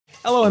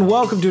Hello and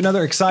welcome to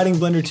another exciting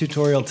Blender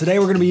tutorial. Today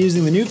we're going to be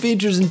using the new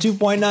features in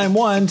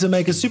 2.91 to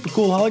make a super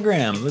cool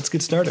hologram. Let's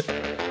get started.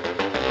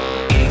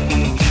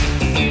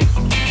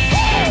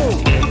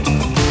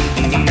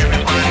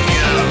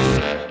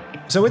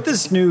 So with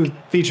this new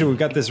feature, we've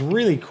got this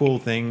really cool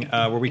thing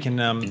where we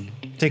can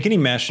take any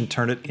mesh and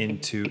turn it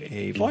into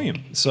a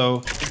volume. So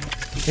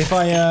if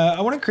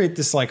I want to create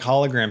this like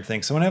hologram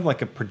thing, so I want to have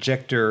like a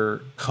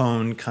projector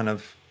cone kind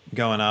of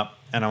going up,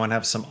 and I want to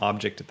have some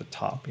object at the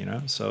top, you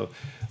know? So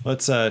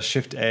let's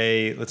Shift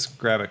A, let's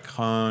grab a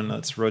cone,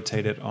 let's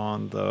rotate it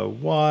on the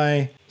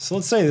Y. So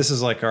let's say this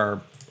is like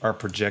our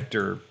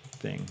projector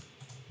thing.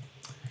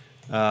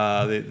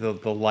 The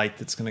light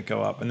that's gonna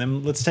go up. And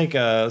then let's take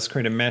let's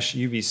create a mesh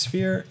UV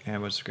sphere,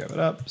 and we'll just grab it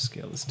up,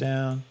 scale this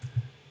down,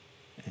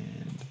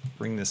 and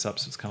bring this up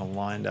so it's kind of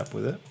lined up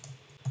with it.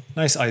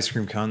 Nice ice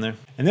cream cone there.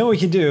 And then what we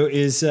can do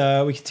is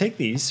we can take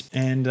these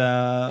and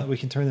we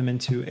can turn them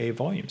into a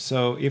volume.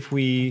 So if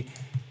we,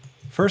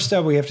 first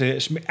step, we have to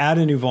add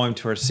a new volume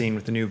to our scene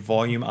with the new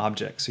volume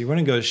object. So you want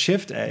to go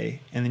Shift A,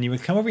 and then you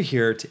would come over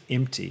here to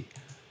empty,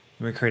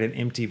 and we create an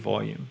empty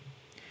volume.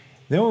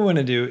 Then what we want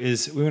to do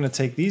is we want to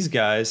take these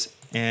guys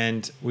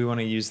and we want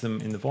to use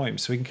them in the volume.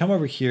 So we can come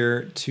over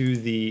here to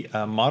the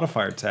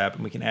modifier tab,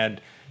 and we can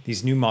add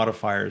these new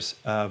modifiers,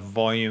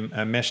 volume,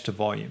 mesh to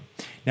volume.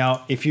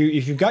 Now, if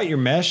you've got your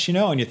mesh, you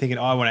know, and you're thinking,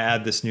 oh, I want to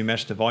add this new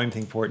mesh to volume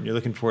thing for it, and you're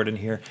looking for it in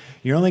here,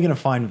 you're only going to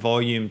find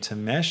volume to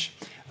mesh.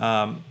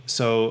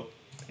 So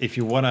if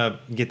you want to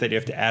get that, you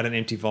have to add an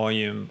empty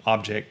volume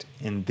object,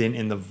 and then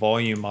in the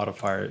volume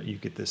modifier, you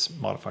get this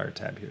modifier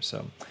tab here.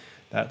 So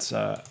that's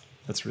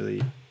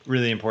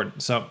really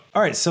important. So,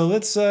 all right, so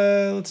let's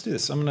do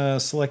this. I'm gonna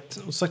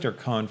select our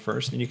cone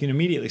first, and you can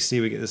immediately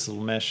see we get this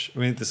little mesh,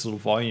 this little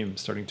volume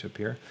starting to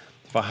appear.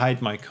 If I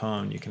hide my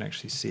cone, you can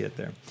actually see it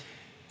there.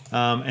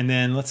 And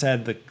then let's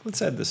add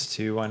this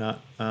too. Why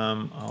not?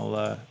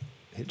 I'll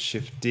hit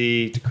Shift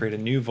D to create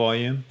a new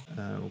volume.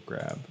 We'll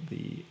grab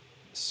the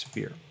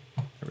sphere.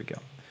 There we go.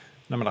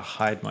 And I'm gonna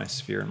hide my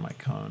sphere and my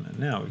cone, and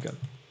now we've got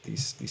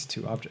these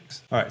two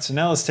objects. All right, so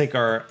now let's take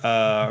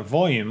our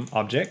volume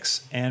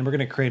objects, and we're going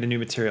to create a new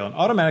material. And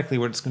automatically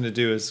what it's going to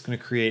do is it's going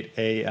to create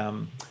a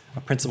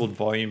principled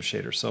volume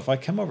shader. So if I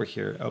come over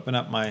here, open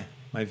up my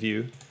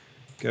view,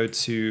 go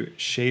to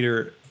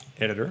shader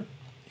editor,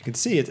 you can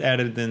see it's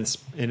added then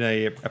in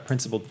a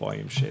principled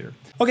volume shader.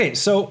 Okay,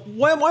 so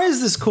why is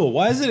this cool?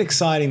 Why is it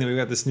exciting that we've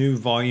got this new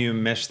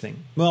volume mesh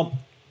thing? Well,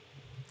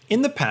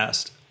 in the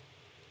past,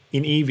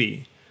 in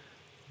Eevee,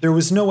 there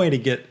was no way to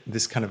get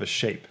this kind of a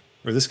shape,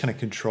 or this kind of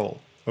control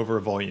over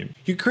a volume.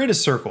 You could create a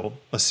circle,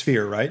 a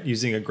sphere, right,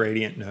 using a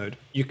gradient node.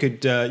 You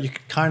could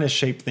kind of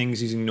shape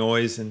things using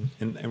noise and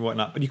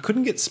whatnot, but you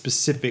couldn't get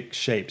specific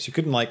shapes. You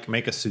couldn't like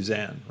make a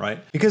Suzanne, right?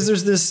 Because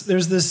there's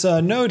this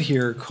node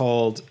here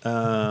called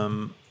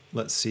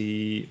let's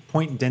see,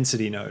 point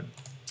density node.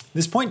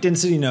 This point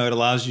density node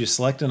allows you to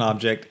select an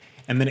object,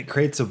 and then it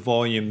creates a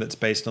volume that's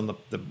based on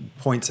the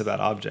points of that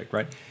object,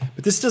 right?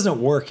 But this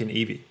doesn't work in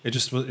Eevee.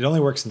 It only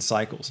works in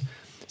cycles.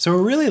 So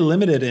we're really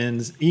limited in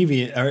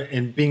Eevee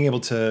in being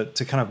able to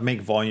kind of make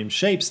volume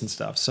shapes and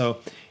stuff. So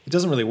it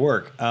doesn't really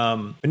work.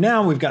 But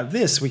now we've got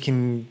this, we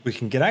can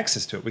get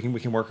access to it. We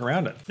can work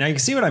around it. Now you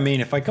can see what I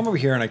mean. If I come over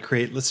here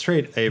and let's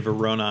create a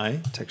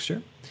Voronoi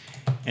texture,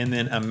 and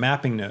then a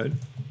mapping node,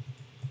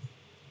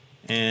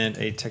 and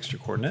a texture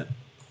coordinate,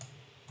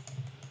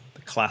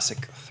 the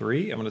classic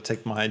 3. I'm going to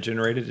take my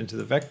generated into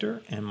the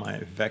vector and my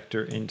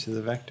vector into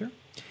the vector.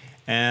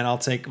 And I'll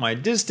take my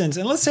distance,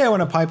 and let's say I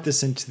want to pipe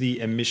this into the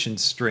emission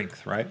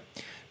strength, right?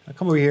 I'll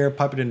come over here,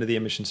 pipe it into the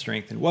emission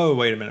strength, and whoa,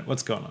 wait a minute,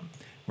 what's going on?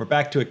 We're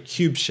back to a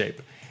cube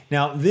shape.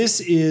 Now, this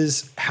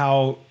is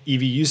how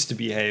Eevee used to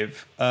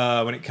behave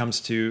when it comes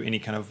to any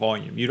kind of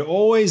volume. You'd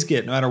always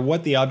get, no matter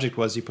what the object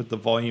was you put the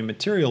volume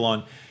material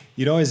on,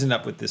 you'd always end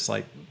up with this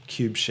like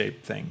cube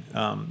shape thing.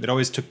 It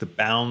always took the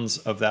bounds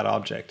of that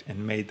object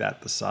and made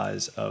that the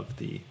size of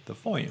the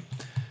volume.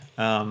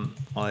 I'll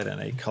add in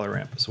a color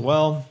ramp as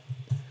well.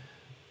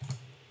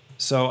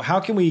 So how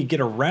can we get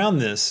around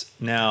this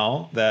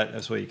now that,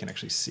 as well, you can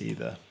actually see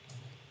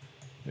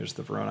there's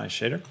the Voronoi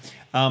shader.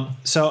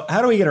 So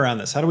how do we get around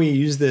this? How do we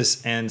use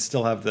this and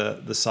still have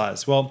the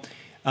size? Well,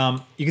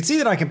 you can see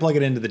that I can plug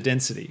it into the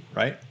density,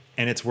 right?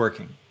 And it's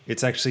working.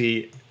 It's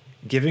actually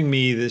giving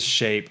me this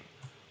shape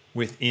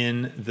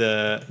within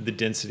the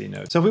density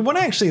node. So if we want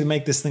to actually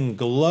make this thing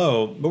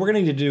glow, what we're going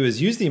to need to do is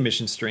use the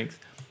emission strength,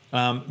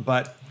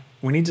 but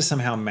we need to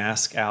somehow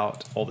mask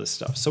out all this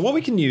stuff. So what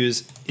we can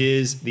use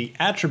is the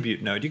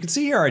attribute node. You can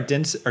see here our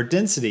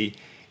density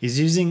is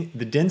using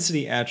the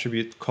density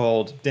attribute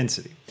called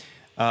density.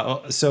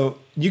 So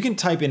you can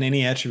type in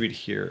any attribute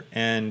here,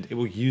 and it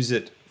will use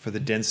it for the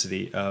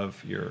density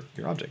of your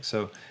object.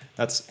 So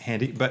that's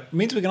handy, but it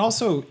means we can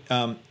also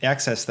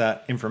access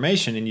that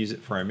information and use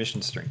it for our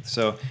emission strength.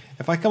 So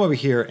if I come over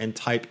here and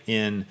type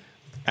in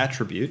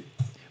attribute,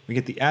 we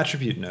get the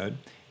attribute node,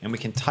 and we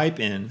can type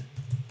in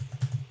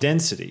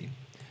density.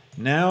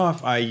 Now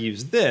if I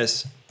use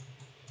this,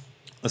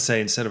 let's say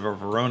instead of a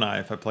Voronoi,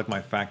 if I plug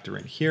my factor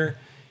in here,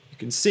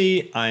 can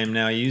see, I am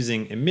now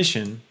using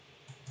emission.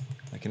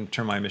 I can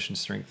turn my emission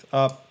strength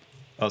up.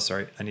 Oh,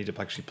 sorry, I need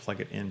to actually plug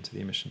it into the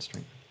emission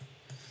strength.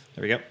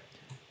 There we go.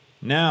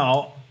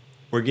 Now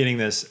we're getting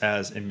this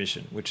as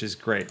emission, which is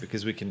great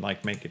because we can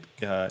like make it,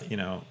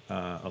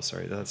 oh,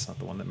 sorry, that's not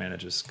the one that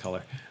manages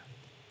color.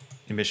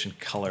 Emission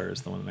color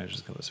is the one that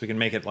manages color. So we can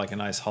make it like a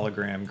nice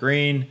hologram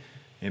green,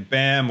 and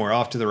bam, we're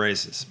off to the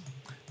races.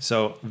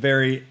 So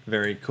very,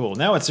 very cool.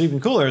 Now what's even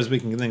cooler is we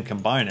can then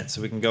combine it.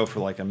 So we can go for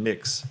like a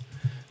mix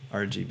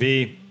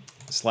RGB,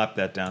 slap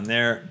that down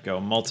there, go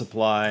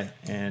multiply,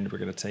 and we're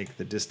gonna take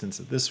the distance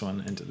of this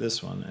one into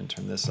this one and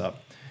turn this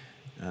up.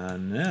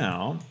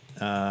 Now,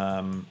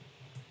 oh,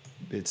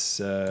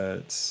 that's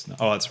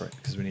right,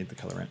 because we need the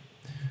color in.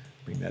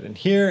 Bring that in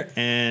here,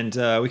 and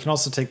we can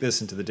also take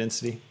this into the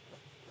density.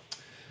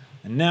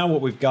 And now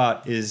what we've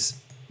got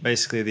is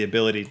basically the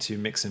ability to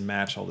mix and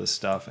match all this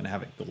stuff and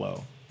have it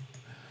glow,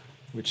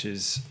 which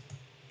is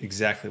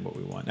exactly what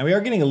we want. Now we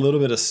are getting a little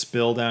bit of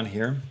spill down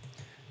here.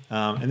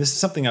 And this is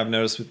something I've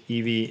noticed with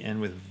Eevee and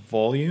with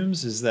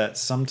volumes, is that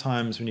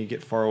sometimes when you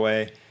get far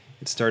away,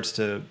 it starts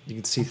to, you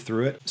can see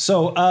through it.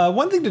 So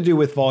one thing to do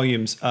with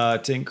volumes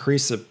to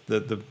increase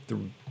the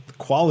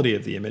quality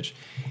of the image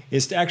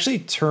is to actually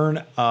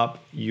turn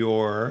up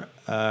your,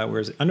 where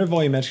is it? Under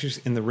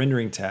volumetrics in the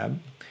rendering tab,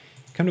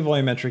 come to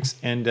volumetrics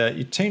and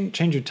you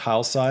change your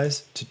tile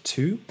size to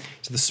 2.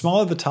 So the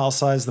smaller the tile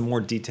size, the more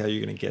detail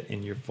you're gonna get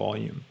in your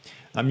volume.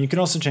 You can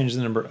also change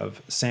the number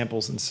of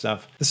samples and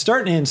stuff. The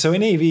start and end, so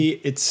in AV,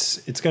 it's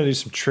got to do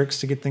some tricks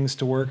to get things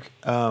to work.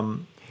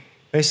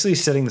 Basically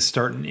setting the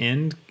start and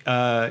end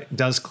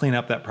does clean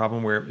up that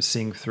problem where it was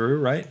seeing through,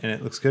 right? And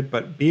it looks good,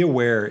 but be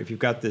aware if you've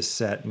got this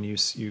set and you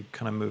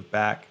kind of move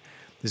back,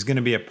 there's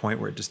gonna be a point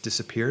where it just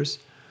disappears.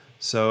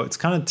 So it's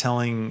kind of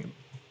telling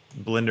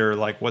Blender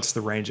like what's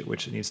the range at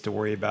which it needs to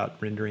worry about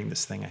rendering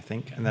this thing, I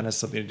think. And that has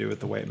something to do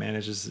with the way it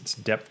manages its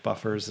depth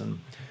buffers and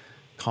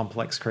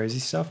complex crazy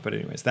stuff, but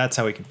anyways, that's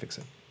how we can fix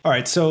it. All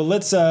right, so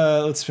let's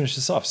finish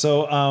this off.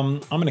 So I'm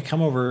gonna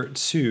come over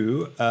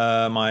to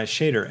my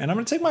shader, and I'm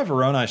gonna take my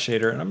Verona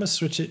shader and I'm gonna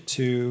switch it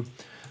to,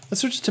 let's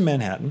switch it to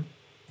Manhattan.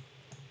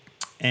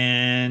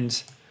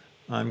 And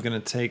I'm gonna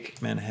take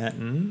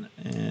Manhattan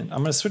and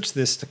I'm gonna switch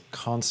this to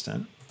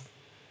constant.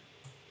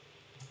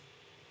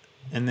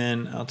 And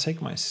then I'll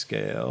take my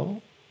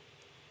scale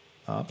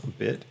up a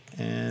bit,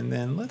 and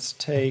then let's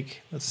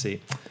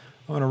see.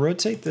 I'm going to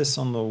rotate this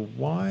on the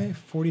Y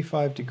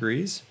 45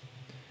 degrees,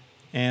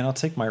 and I'll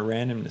take my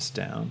randomness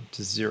down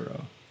to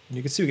 0. And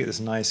you can see we get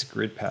this nice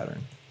grid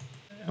pattern.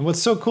 And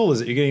what's so cool is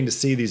that you're getting to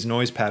see these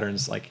noise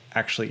patterns like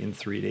actually in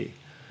 3D,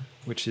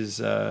 which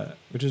is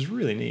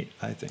really neat,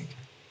 I think.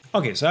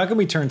 Okay, so how can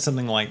we turn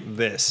something like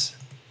this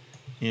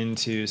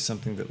into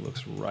something that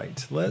looks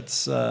right? Let's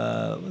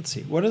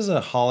see. What does a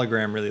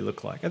hologram really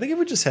look like? I think if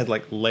we just had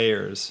like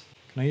layers.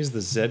 Can I use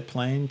the Z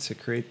plane to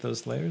create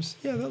those layers?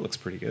 Yeah, that looks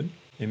pretty good.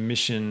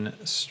 Emission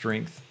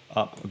strength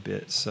up a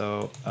bit.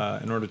 So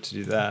in order to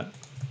do that,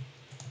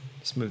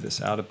 let's move this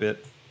out a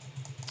bit.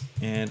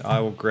 And I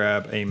will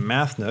grab a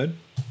math node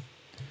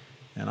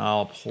and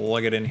I'll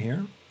plug it in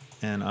here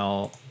and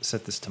I'll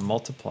set this to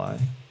multiply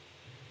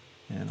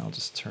and I'll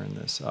just turn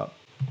this up.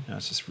 Now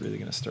it's just really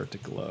gonna start to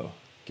glow,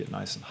 get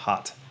nice and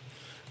hot.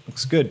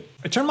 Looks good.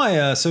 I turn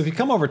my, so if you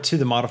come over to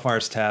the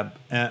modifiers tab,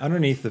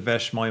 underneath the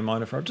Vesh volume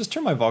modifier, just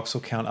turn my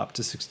voxel count up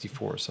to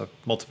 64. So I've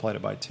multiplied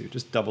it by 2,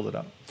 just doubled it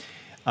up.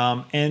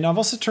 And I've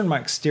also turned my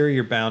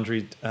exterior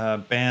boundary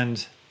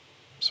bandwidth,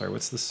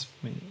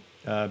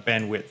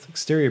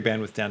 exterior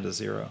bandwidth down to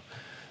 0.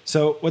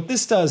 So what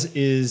this does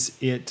is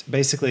it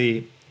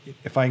basically,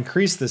 if I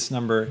increase this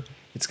number,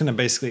 it's gonna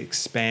basically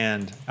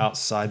expand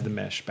outside the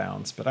mesh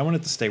bounds, but I want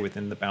it to stay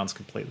within the bounds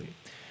completely.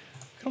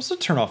 I can also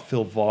turn off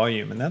fill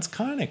volume, and that's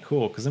kind of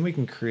cool because then we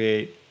can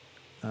create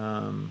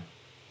a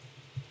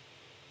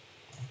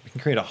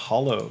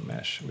hollow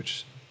mesh,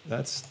 which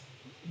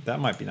that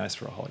might be nice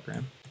for a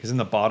hologram. Because then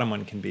the bottom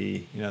one can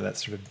be, that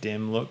sort of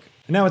dim look.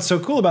 And now what's so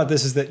cool about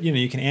this is that,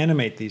 you can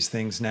animate these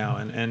things now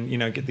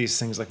and get these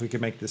things, like we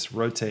could make this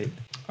rotate.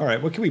 All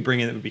right, what can we bring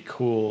in that would be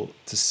cool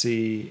to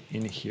see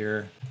in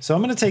here? So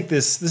I'm gonna take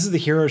this is the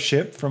hero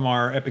ship from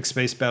our Epic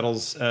Space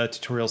Battles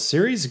tutorial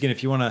series. Again,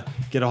 if you wanna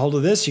get a hold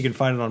of this, you can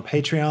find it on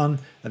Patreon,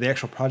 the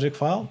actual project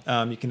file.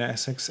 You can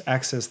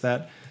access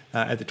that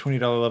at the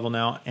 $20 level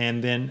now.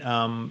 And then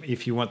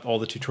if you want all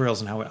the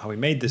tutorials on how we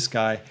made this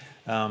guy,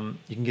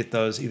 you can get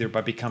those either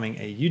by becoming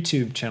a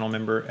YouTube channel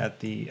member at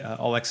the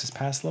All Access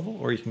Pass level,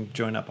 or you can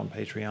join up on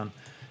Patreon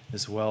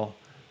as well,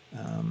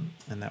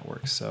 and that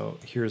works. So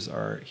here's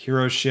our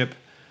hero ship.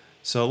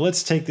 So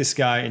let's take this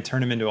guy and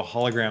turn him into a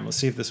hologram. Let's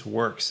see if this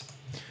works.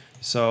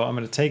 So I'm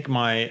going to take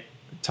my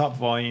top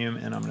volume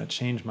and I'm going to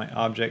change my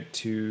object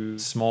to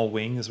small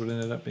wing is what it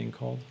ended up being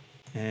called.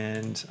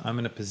 And I'm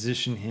going to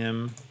position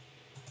him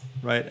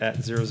right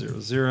at 0, 0,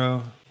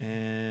 0.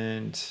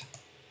 And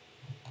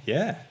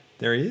yeah,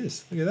 there he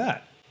is. Look at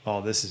that.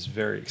 Oh, this is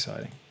very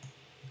exciting.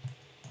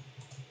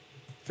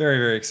 Very,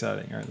 very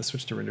exciting. All right, let's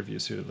switch to render view,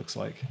 see what it looks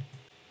like.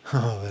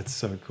 Oh, that's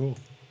so cool.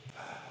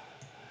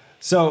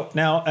 So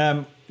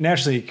now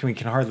naturally we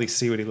can hardly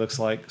see what he looks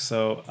like.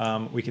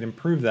 So we can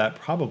improve that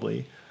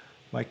probably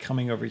by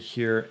coming over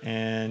here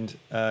and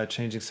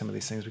changing some of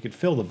these things. We could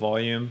fill the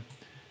volume.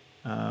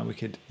 We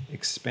could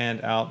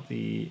expand out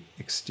the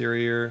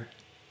exterior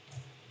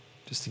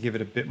just to give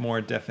it a bit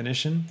more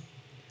definition.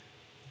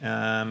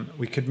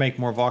 We could make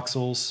more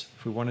voxels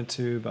if we wanted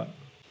to, but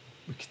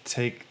we could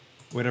take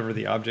whatever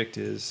the object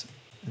is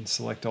and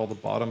select all the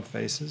bottom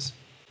faces.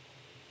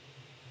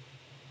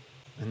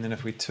 And then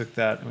if we took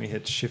that and we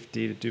hit Shift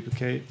D to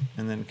duplicate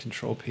and then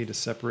Control P to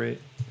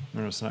separate,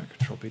 no, it's not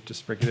Control P,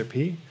 just regular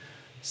P,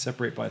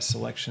 separate by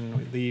selection,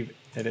 we leave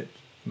edit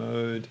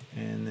mode,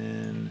 and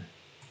then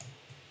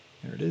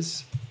there it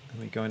is. And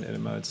we go into edit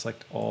mode,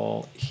 select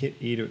all, hit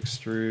E to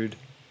extrude,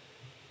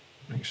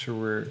 make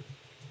sure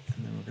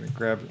and then we're gonna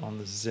grab it on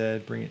the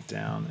Z, bring it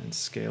down and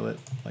scale it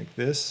like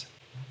this.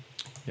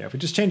 Yeah, if we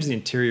just change the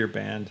interior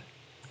band,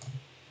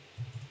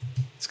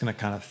 it's gonna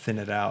kind of thin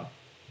it out.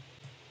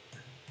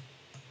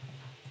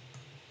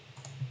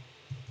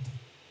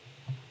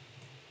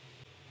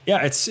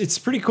 Yeah, it's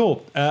pretty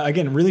cool.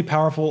 Again, really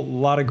powerful. A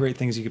lot of great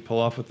things you could pull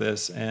off with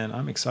this, and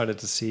I'm excited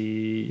to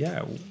see,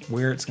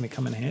 where it's going to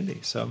come in handy.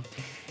 So,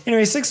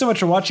 anyways, thanks so much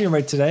for watching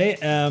right today.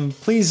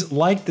 Please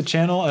like the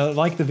channel,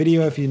 like the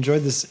video if you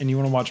enjoyed this and you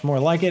want to watch more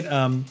like it.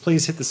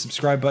 Please hit the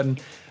subscribe button.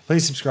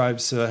 Please subscribe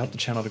to help the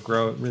channel to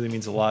grow. It really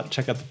means a lot.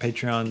 Check out the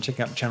Patreon, check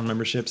out channel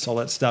memberships, all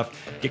that stuff.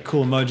 Get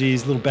cool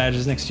emojis, little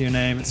badges next to your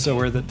name. It's so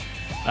worth it.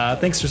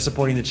 Thanks for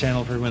supporting the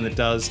channel for everyone that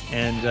does.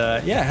 And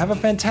have a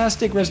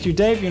fantastic rest of your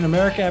day. If you're in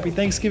America, happy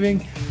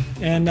Thanksgiving.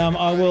 And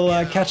I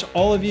will catch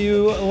all of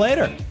you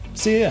later.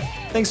 See ya.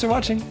 Thanks for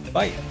watching.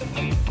 Bye.